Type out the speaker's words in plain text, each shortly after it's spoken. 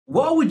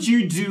What would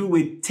you do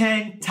with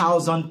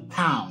 10,000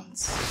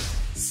 pounds?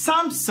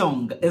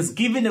 Samsung is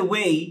giving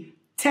away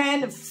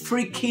 10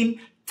 freaking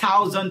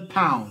thousand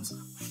pounds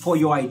for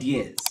your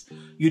ideas.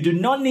 You do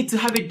not need to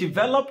have it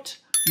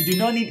developed. You do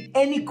not need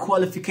any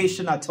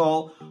qualification at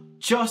all,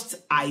 just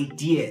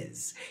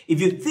ideas.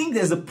 If you think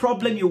there's a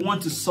problem you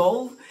want to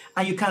solve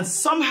and you can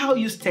somehow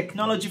use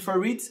technology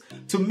for it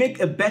to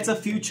make a better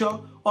future,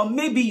 or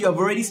maybe you have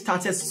already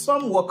started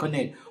some work on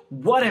it,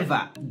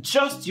 whatever,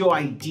 just your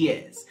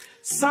ideas.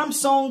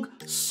 Samsung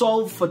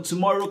Solve for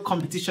Tomorrow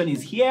competition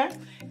is here.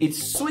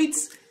 It's sweet,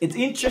 it's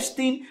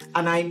interesting,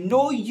 and I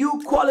know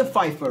you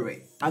qualify for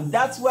it. And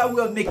that's why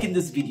we're making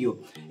this video.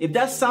 If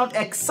that sounds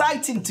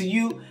exciting to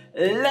you,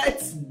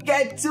 let's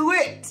get to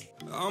it.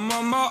 I'm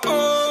on my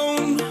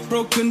own,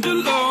 broken and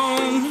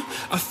alone.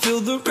 I feel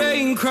the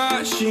rain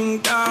crashing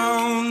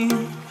down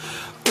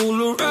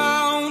all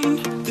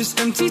around this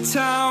empty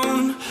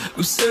town.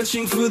 I'm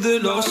searching for the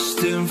lost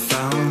and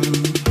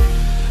found,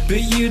 but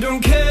you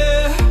don't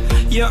care,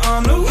 you're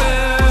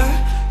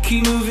unaware.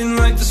 Keep moving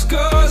like the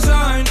scars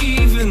aren't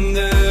even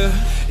there.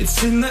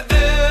 It's in the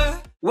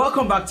air.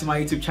 Welcome back to my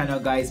YouTube channel,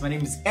 guys. My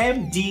name is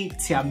MD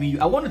Tiamiyu.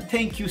 I want to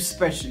thank you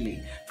specially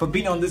for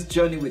being on this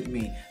journey with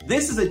me.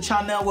 This is a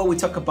channel where we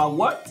talk about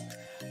what?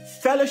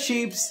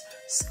 Fellowships,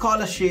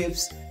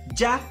 scholarships,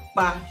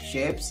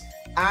 jackpotships,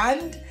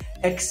 and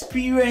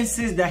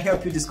experiences that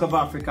help you discover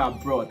Africa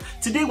abroad.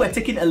 Today we're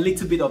taking a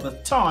little bit of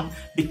a turn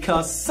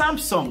because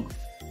Samsung,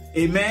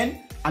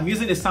 amen, I'm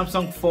using a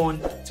Samsung phone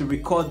to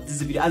record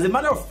this video. As a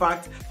matter of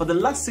fact, for the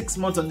last 6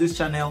 months on this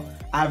channel,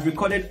 I've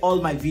recorded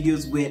all my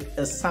videos with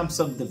a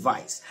Samsung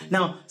device.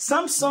 Now,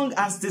 Samsung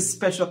has this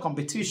special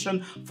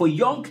competition for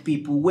young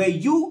people where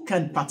you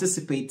can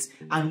participate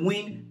and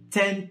win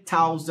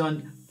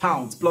 10,000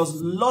 pounds plus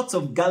lots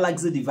of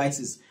Galaxy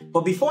devices.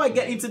 But before I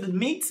get into the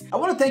meat, I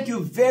want to thank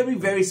you very,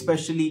 very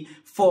specially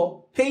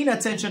for paying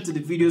attention to the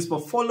videos, for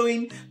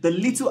following the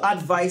little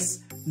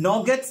advice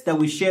nuggets that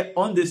we share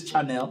on this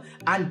channel.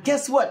 And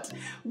guess what?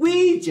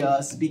 We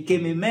just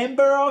became a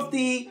member of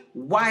the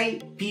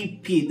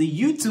YPP, the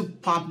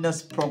YouTube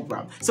Partners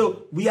Program.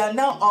 So we are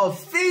now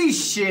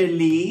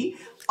officially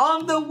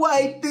on the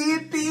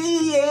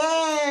YPP,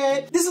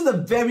 yeah! This is the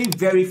very,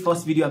 very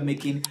first video I'm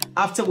making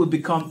after we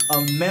become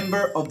a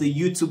member of the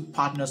YouTube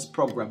Partners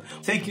Program.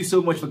 Thank you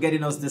so much for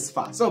getting us this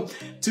far. So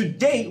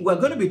today we're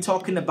going to be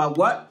talking about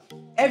what?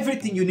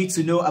 Everything you need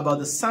to know about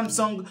the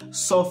Samsung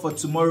Solve for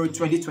Tomorrow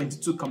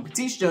 2022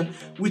 competition,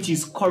 which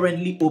is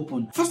currently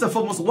open. First and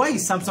foremost, why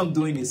is Samsung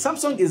doing it?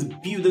 Samsung is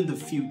building the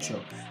future,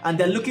 and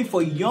they're looking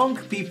for young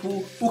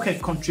people who can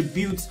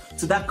contribute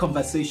to that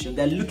conversation.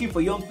 They're looking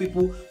for young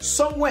people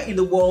somewhere in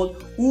the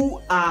world who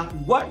are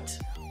what?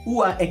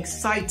 Who are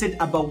excited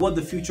about what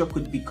the future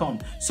could become.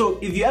 So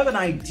if you have an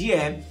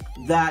idea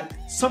that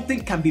something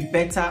can be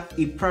better,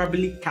 it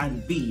probably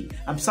can be.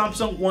 And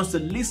Samsung wants to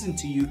listen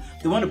to you.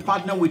 They want to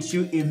partner with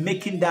you in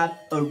making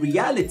that a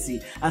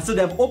reality. And so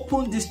they've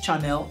opened this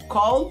channel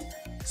called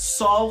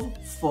Solve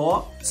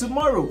for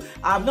Tomorrow.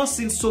 I've not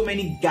seen so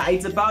many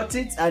guides about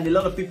it, and a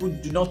lot of people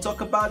do not talk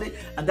about it.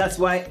 And that's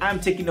why I'm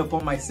taking it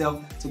upon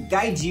myself to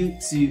guide you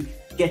to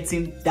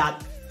getting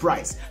that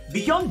prize.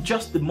 Beyond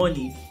just the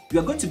money, we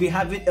are going to be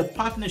having a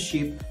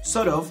partnership,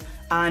 sort of,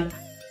 and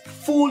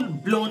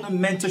full-blown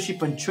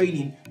mentorship and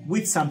training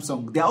with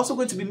Samsung. They're also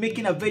going to be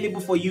making available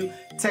for you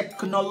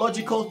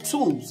technological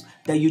tools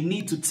that you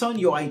need to turn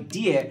your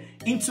idea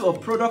into a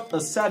product,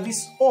 a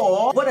service,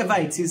 or whatever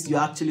it is you're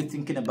actually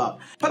thinking about.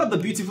 Part of the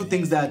beautiful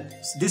things that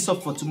this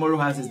Solve for Tomorrow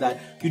has is that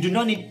you do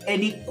not need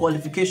any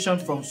qualification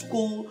from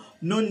school,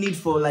 no need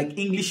for like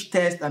English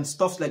test and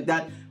stuff like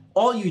that.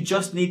 All you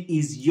just need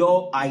is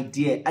your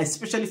idea,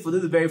 especially for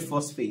the very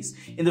first phase.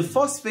 In the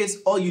first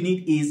phase, all you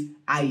need is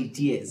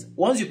ideas.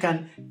 Once you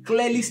can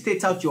clearly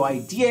state out your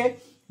idea,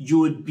 you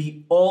would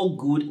be all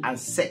good and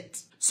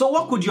set. So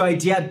what could your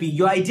idea be?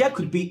 Your idea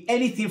could be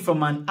anything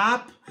from an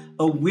app,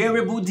 a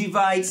wearable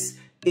device,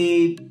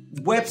 a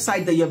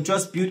website that you have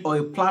just built, or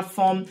a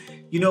platform,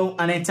 you know,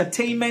 an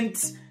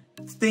entertainment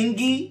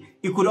thingy.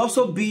 It could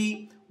also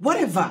be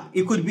whatever.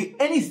 It could be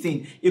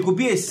anything. It could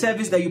be a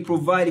service that you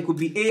provide. It could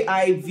be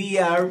AI,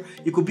 VR.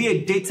 It could be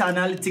a data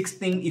analytics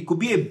thing. It could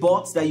be a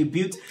bot that you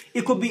built.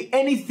 It could be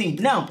anything.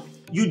 Now,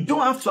 you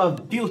don't have to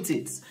have built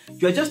it.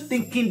 You're just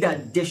thinking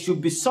that there should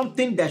be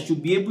something that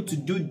should be able to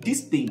do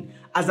this thing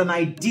as an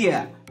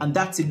idea, and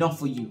that's enough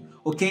for you,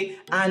 okay?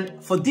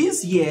 And for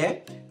this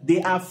year,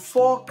 there are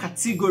 4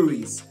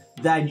 categories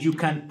that you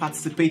can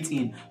participate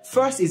in.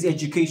 First is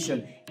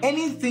education.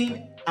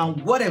 Anything and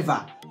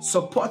whatever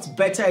supports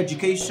better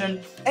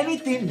education,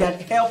 anything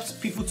that helps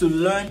people to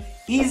learn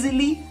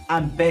easily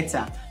and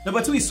better.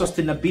 Number 2 is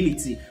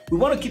sustainability. We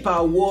want to keep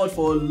our world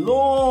for a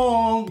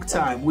long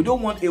time. We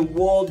don't want a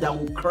world that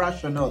will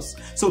crash on us.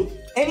 So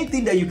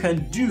anything that you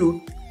can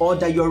do, or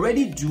that you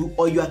already do,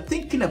 or you are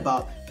thinking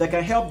about that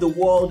can help the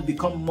world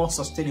become more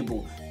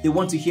sustainable, they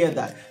want to hear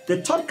that. The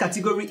 3rd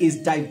category is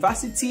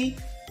diversity,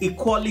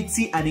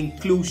 equality, and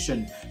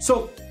inclusion.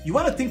 So you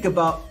want to think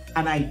about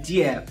an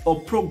idea, a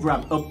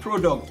program, a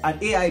product, an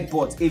AI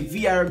bot, a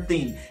VR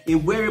thing, a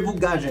wearable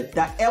gadget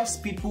that helps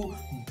people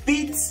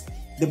beat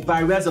the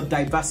barriers of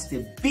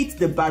diversity, beat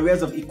the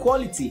barriers of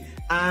equality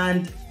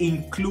and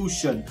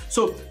inclusion.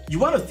 So you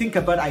want to think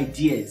about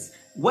ideas.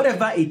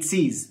 Whatever it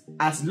is,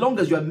 as long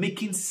as you are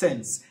making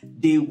sense,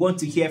 they want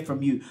to hear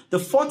from you. The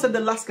fourth and the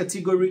last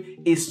category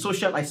is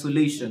social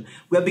isolation.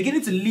 We are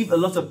beginning to leave a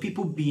lot of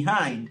people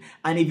behind.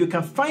 And if you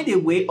can find a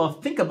way or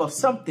think about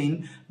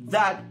something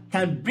that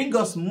can bring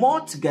us more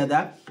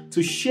together,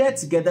 to share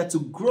together, to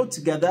grow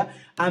together,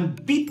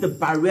 and beat the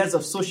barriers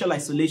of social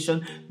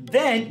isolation,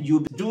 then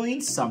you'll be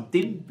doing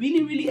something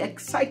really, really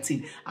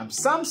exciting. And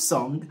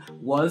Samsung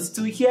wants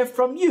to hear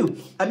from you.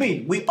 I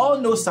mean, we all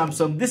know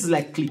Samsung. This is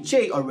like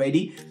cliche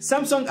already.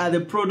 Samsung are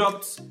the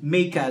product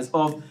makers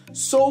of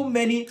so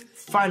many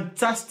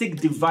fantastic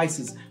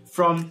devices,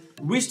 from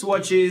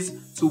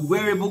wristwatches to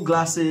wearable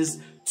glasses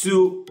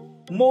to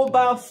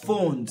mobile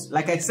phones.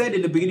 Like I said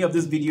in the beginning of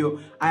this video,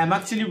 I am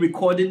actually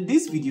recording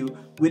this video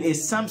with a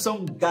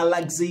Samsung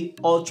Galaxy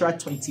Ultra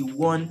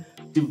 21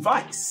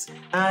 device,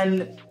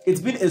 and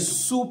it's been a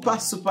super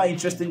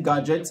interesting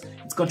gadget.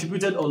 It's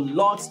contributed a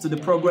lot to the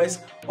progress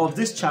of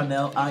this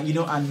channel,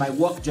 and my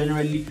work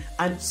generally.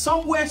 And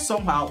somewhere,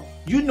 somehow,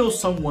 you know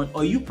someone,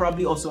 or you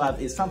probably also have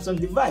a Samsung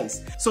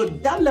device. So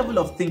that level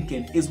of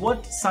thinking is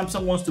what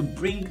Samsung wants to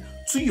bring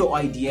to your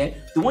idea.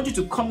 They want you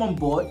to come on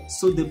board,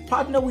 so they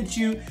partner with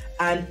you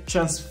and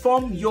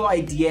transform your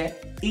idea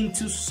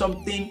into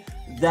something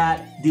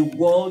that the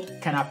world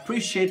can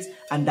appreciate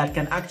and that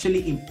can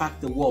actually impact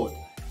the world.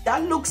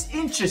 That looks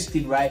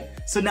interesting, right?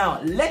 So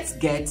now let's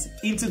get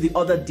into the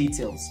other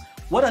details.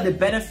 What are the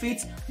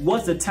benefits?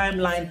 What's the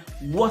timeline?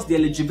 What's the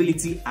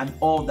eligibility and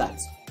all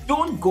that?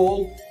 Don't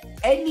go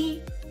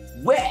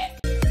anywhere.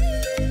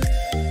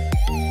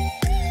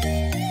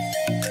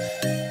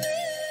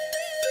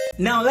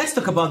 Now let's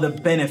talk about the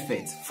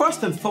benefits.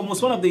 First and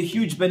foremost, one of the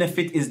huge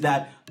benefits is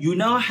that you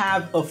now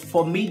have a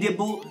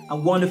formidable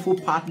and wonderful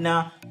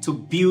partner to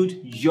build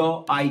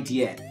your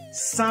idea.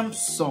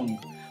 Samsung.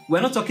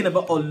 We're not talking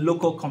about a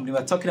local company.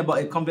 We're talking about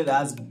a company that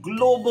has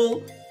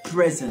global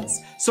presence.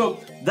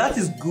 So that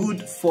is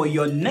good for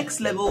your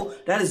next level.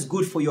 That is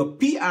good for your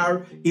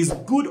PR. Is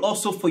good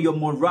also for your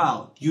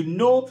morale. You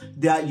know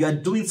that you are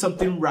doing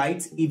something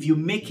right if you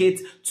make it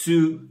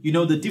to,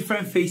 the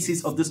different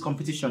phases of this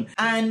competition.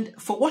 And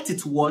for what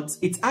it's worth,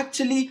 it's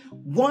actually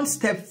one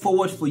step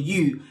forward for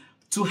you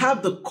to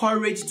have the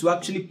courage to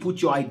actually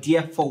put your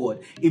idea forward.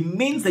 It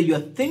means that you're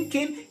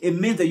thinking, it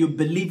means that you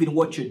believe in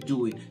what you're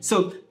doing.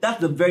 So that's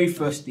the very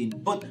first thing.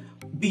 But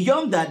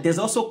beyond that, there's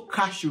also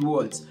cash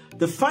rewards.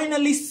 The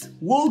finalists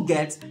will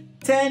get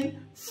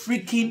 10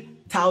 freaking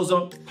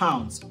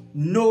 £1,000.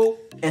 No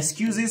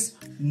excuses,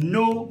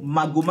 no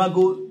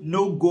mago,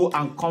 no go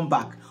and come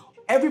back.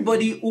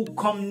 Everybody who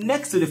come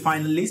next to the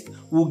finalist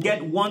will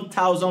get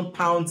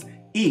 £1,000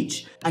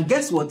 each. And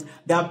guess what?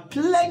 There are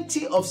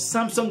plenty of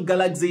Samsung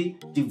Galaxy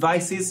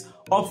devices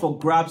up for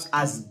grabs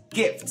as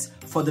gifts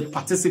for the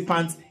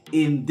participants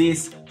in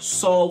this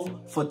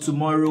Solve for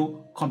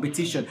Tomorrow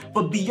competition.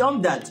 But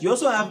beyond that, you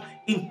also have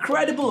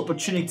incredible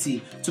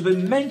opportunity to be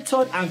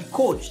mentored and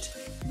coached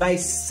by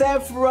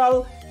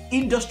several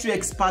industry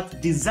experts,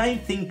 design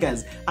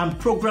thinkers, and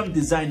program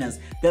designers.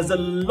 There's a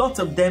lot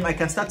of them. I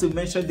can start to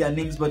mention their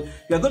names, but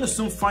you're going to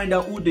soon find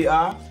out who they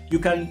are. You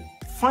can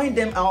find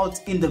them out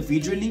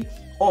individually,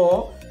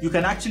 or you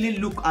can actually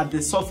look at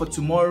the Solve for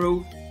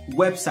Tomorrow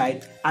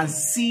website and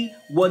see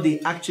what they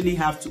actually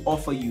have to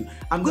offer you.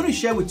 I'm going to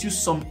share with you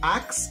some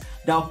hacks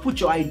that will put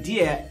your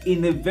idea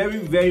in a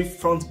very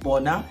front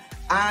burner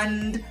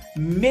and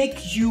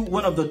make you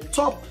one of the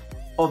top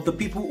of the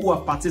people who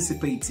are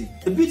participating.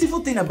 The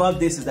beautiful thing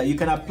about this is that you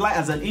can apply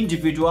as an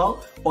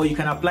individual, or you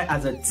can apply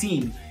as a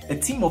team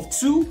of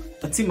 2,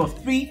 a team of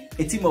 3,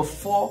 a team of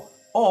 4,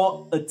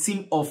 or a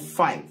team of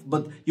 5.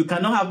 But you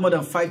cannot have more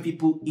than 5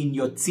 people in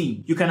your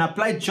team. You can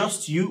apply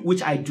just you,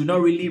 which I do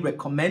not really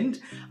recommend.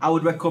 I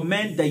would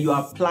recommend that you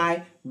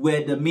apply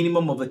with the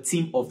minimum of a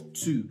team of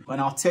 2,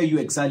 and I'll tell you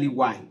exactly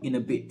why in a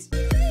bit.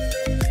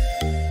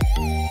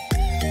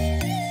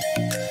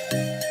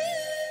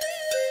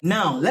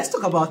 Now, let's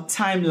talk about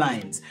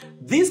timelines.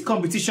 This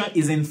competition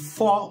is in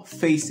 4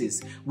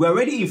 phases. We're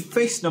already in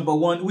phase number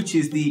 1, which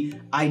is the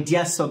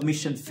idea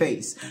submission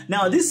phase.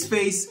 Now, this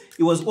phase,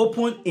 it was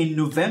opened in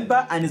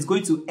November and is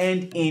going to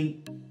end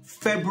in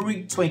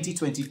February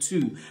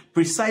 2022,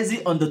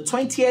 precisely on the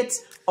 20th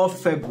of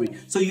February.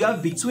 So you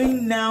have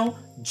between now,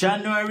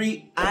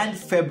 January and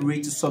February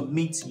to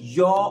submit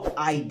your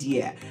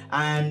idea.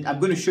 And I'm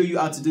going to show you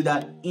how to do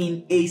that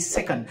in a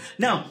second.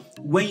 Now,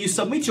 when you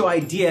submit your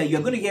idea,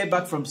 you're going to hear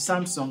back from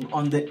Samsung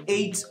on the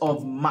 8th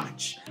of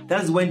March.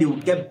 That is when they will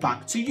get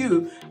back to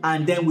you,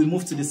 and then we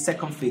move to the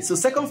second phase. So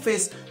second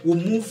phase will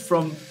move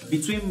from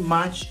between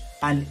March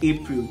and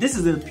April. This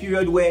is the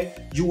period where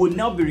you will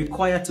now be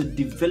required to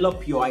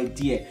develop your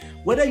idea.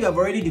 Whether you have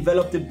already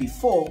developed it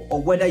before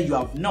or whether you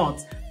have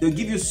not, they'll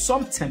give you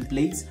some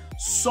templates,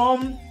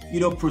 some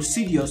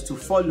procedures to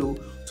follow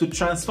to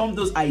transform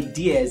those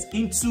ideas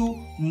into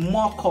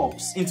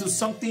mock-ups, into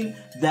something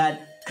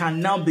that can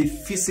now be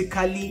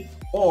physically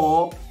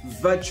or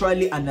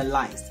virtually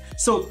analyzed.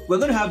 So we're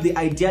going to have the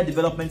idea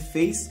development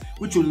phase,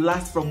 which will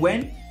last from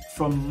when?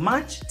 From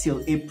March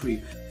till April.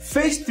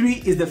 Phase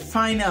 3 is the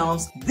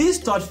finals. This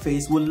third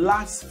phase will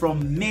last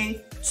from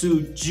May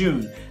to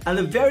June, and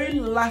the very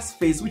last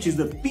phase, which is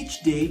the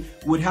pitch day,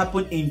 would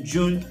happen in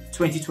June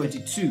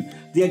 2022.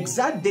 The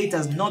exact date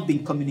has not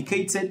been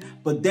communicated,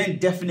 but then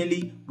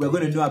definitely we're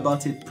going to know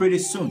about it pretty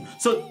soon.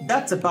 So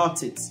that's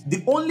about it.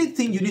 The only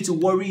thing you need to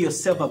worry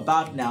yourself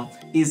about now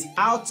is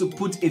how to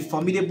put a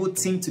formidable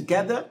team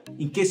together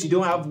in case you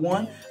don't have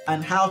one,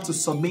 and how to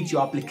submit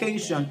your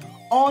application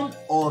on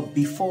or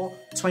before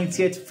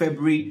 20th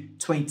February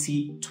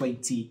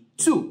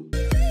 2022.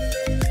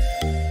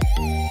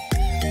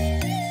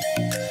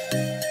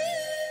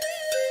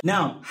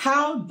 Now,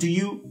 how do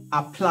you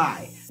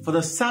apply for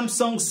the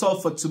Samsung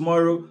Solve for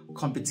Tomorrow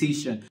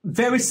competition?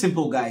 Very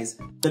simple, guys.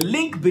 The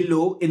link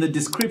below in the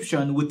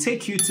description will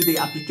take you to the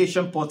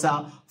application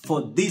portal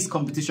for this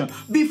competition.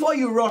 Before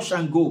you rush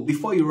and go,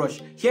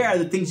 here are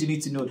the things you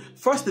need to know.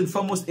 First and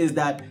foremost is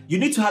that you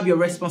need to have your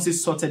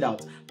responses sorted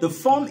out. The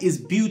form is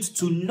built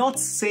to not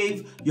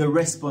save your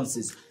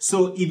responses.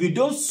 So if you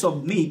don't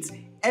submit,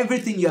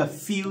 everything you have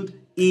filled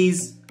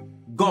is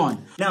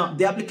gone. Now,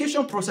 the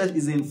application process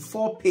is in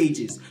 4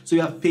 pages. So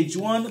you have page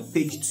 1,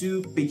 page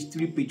 2, page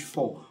 3, page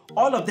 4.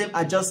 All of them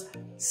are just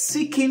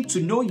seeking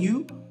to know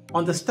you,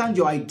 understand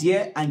your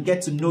idea, and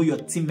get to know your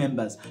team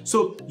members.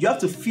 So you have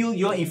to fill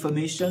your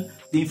information,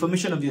 the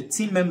information of your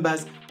team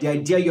members, the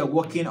idea you're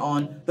working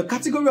on, the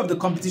category of the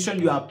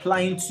competition you are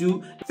applying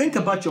to. Think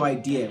about your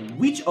idea.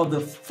 Which of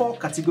the 4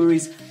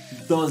 categories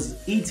does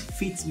it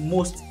fit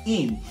most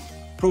in?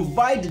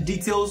 Provide the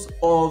details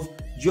of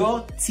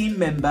your team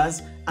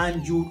members,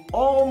 and you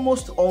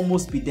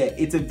almost be there.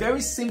 It's a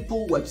very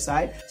simple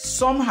website.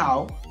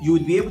 Somehow you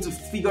would be able to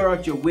figure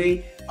out your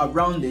way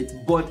around it.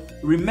 But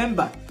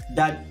remember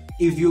that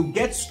if you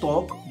get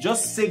stuck,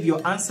 just save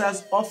your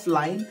answers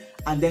offline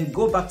and then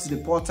go back to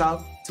the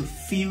portal to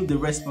fill the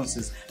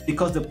responses,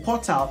 because the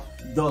portal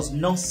does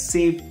not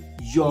save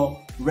your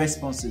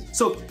responses.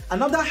 So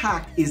another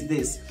hack is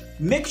this: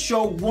 make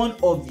sure one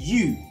of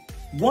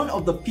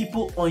the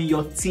people on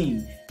your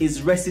team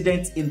is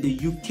resident in the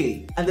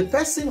UK, and the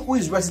person who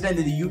is resident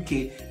in the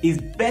UK is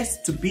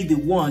best to be the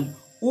one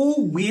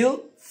who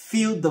will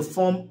fill the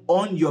form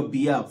on your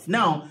behalf.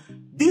 Now,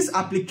 this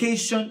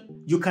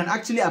application, you can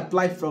actually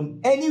apply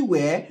from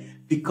anywhere,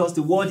 because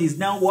the world is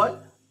now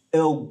what? A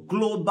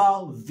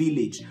global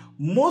village.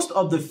 Most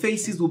of the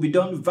phases will be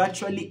done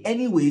virtually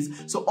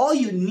anyways, so all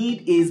you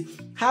need is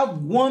have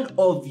one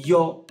of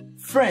your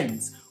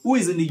friends who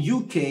is in the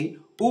UK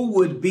who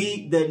would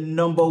be the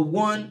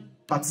 #1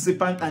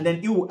 participant, and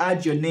then you will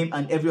add your name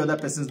and every other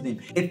person's name.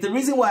 It's the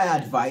reason why I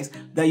advise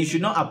that you should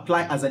not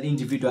apply as an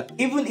individual,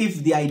 even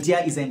if the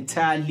idea is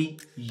entirely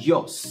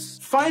yours.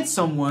 Find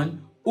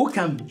someone who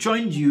can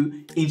join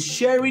you in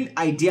sharing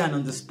idea and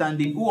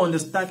understanding, who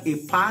understand a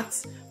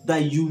part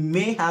that you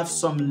may have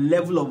some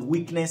level of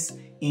weakness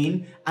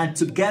in, and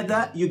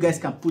together you guys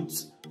can put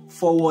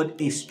forward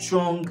a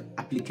strong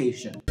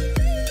application.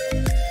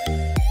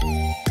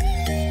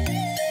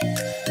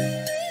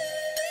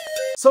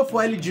 So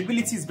for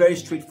eligibility, it's very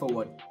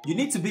straightforward. You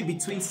need to be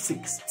between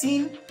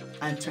 16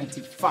 and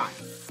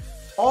 25.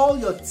 All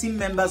your team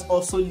members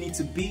also need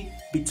to be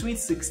between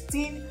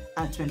 16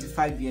 and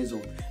 25 years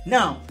old.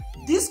 Now,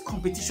 this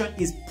competition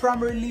is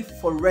primarily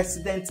for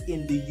residents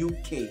in the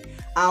UK.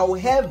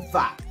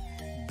 However,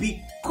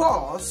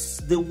 because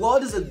the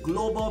world is a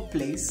global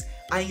place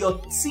and your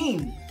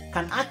team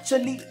can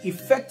actually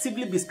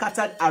effectively be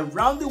scattered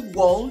around the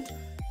world,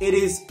 it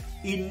is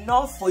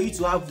enough for you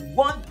to have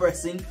one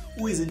person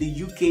who is in the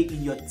UK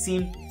in your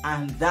team,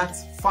 and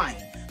that's fine.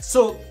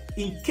 So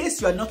in case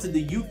you are not in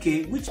the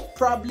UK, which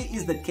probably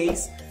is the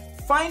case,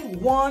 find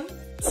 1,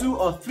 2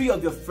 or 3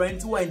 of your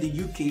friends who are in the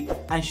UK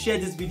and share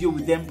this video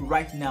with them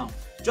right now.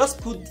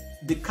 Just put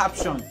the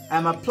caption,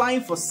 "I'm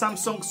applying for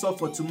Samsung Solve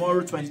for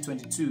Tomorrow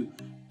 2022.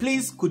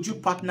 Please, could you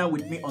partner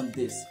with me on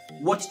this?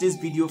 Watch this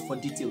video for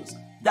details."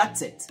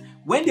 That's it.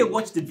 When they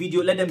watch the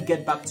video, let them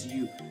get back to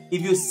you.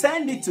 If you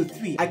send it to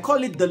 3, I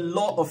call it the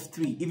law of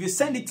 3. If you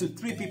send it to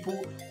 3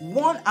 people,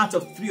 1 out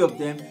of 3 of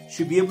them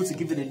should be able to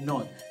give it a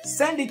nod.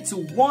 Send it to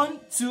 1,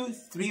 2,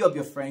 3 of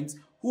your friends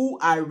who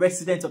are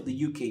residents of the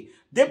UK.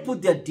 They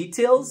put their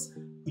details,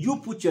 you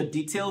put your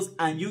details,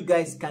 and you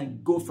guys can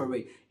go for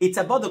it. It's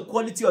about the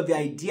quality of the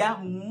idea,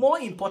 more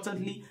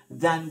importantly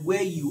than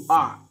where you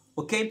are.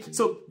 Okay,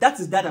 so that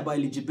is that about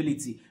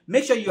eligibility.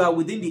 Make sure you are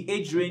within the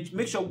age range.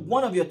 Make sure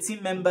one of your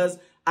team members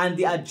and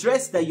the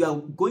address that you are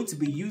going to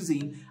be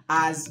using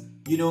as,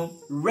 you know,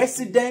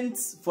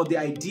 residence for the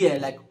idea,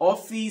 like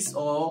office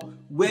or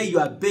where you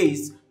are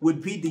based,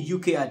 would be the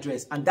UK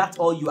address. And that's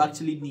all you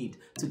actually need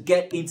to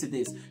get into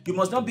this. You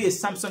must not be a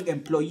Samsung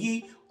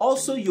employee.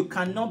 Also, you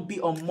cannot be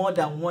on more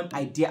than one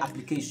idea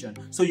application.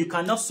 So you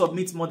cannot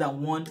submit more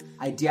than one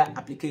idea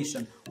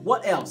application.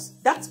 What else?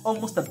 That's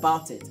almost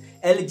about it.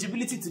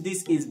 Eligibility to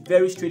this is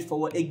very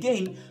straightforward.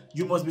 Again,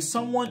 you must be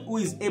someone who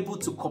is able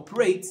to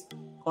cooperate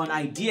on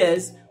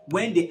ideas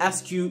when they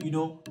ask you, you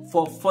know,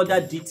 for further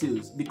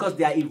details, because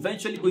they are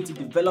eventually going to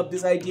develop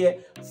this idea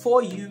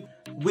for you.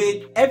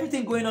 With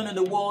everything going on in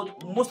the world,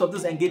 most of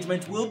those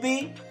engagements will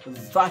be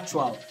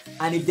virtual,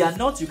 and if they are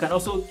not, you can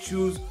also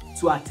choose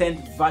to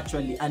attend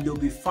virtually and they'll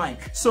be fine.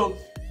 So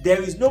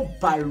there is no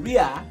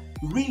barrier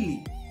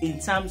really in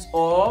terms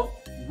of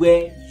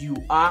where you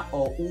are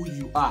or who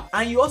you are,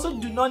 and you also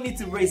do not need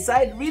to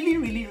reside really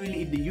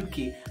in the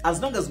UK.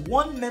 As long as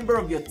one member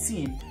of your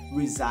team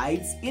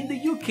resides in the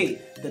UK,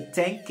 the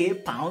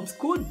 10k pounds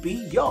could be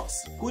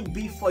yours, could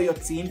be for your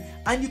team,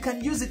 and you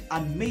can use it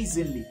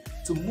amazingly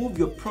to move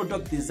your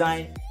product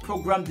design,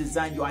 program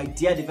design, your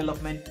idea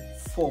development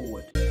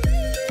forward.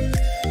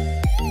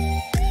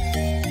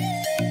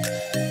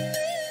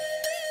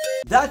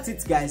 That's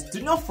it, guys.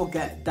 Do not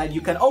forget that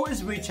you can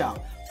always reach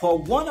out for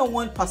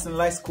one-on-one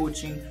personalized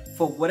coaching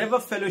for whatever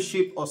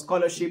fellowship or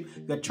scholarship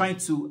you're trying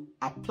to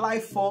apply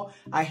for.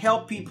 I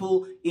help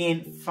people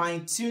in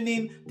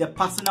fine-tuning their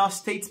personal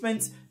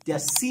statements, their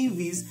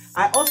CVs.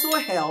 I also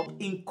help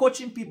in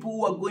coaching people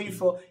who are going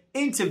for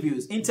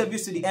interviews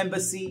to the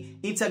embassy,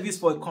 interviews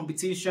for a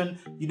competition,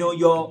 you know,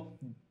 your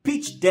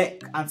pitch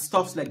deck and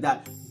stuff like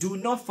that. Do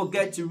not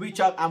forget to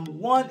reach out. I'm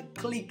one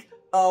click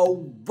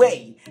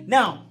away.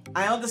 Now,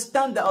 I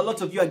understand that a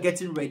lot of you are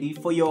getting ready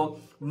for your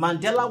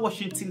Mandela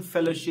Washington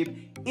Fellowship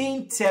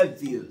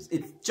interviews.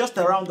 It's just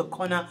around the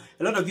corner.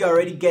 A lot of you are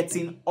already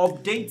getting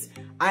updates.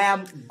 I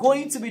am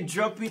going to be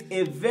dropping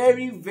a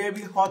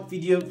very hot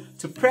video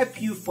to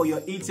prep you for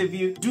your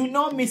interview. Do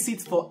not miss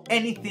it for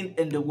anything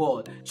in the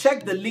world.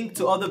 Check the link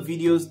to other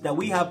videos that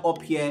we have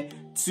up here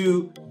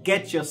to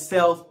get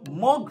yourself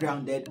more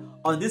grounded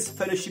on this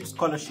fellowship,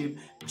 scholarship,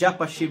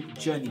 jackpotship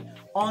journey.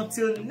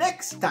 Until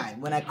next time,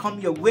 when I come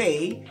your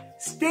way,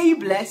 stay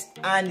blessed,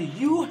 and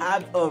you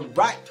have a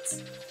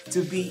right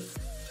to be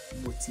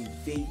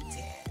motivated.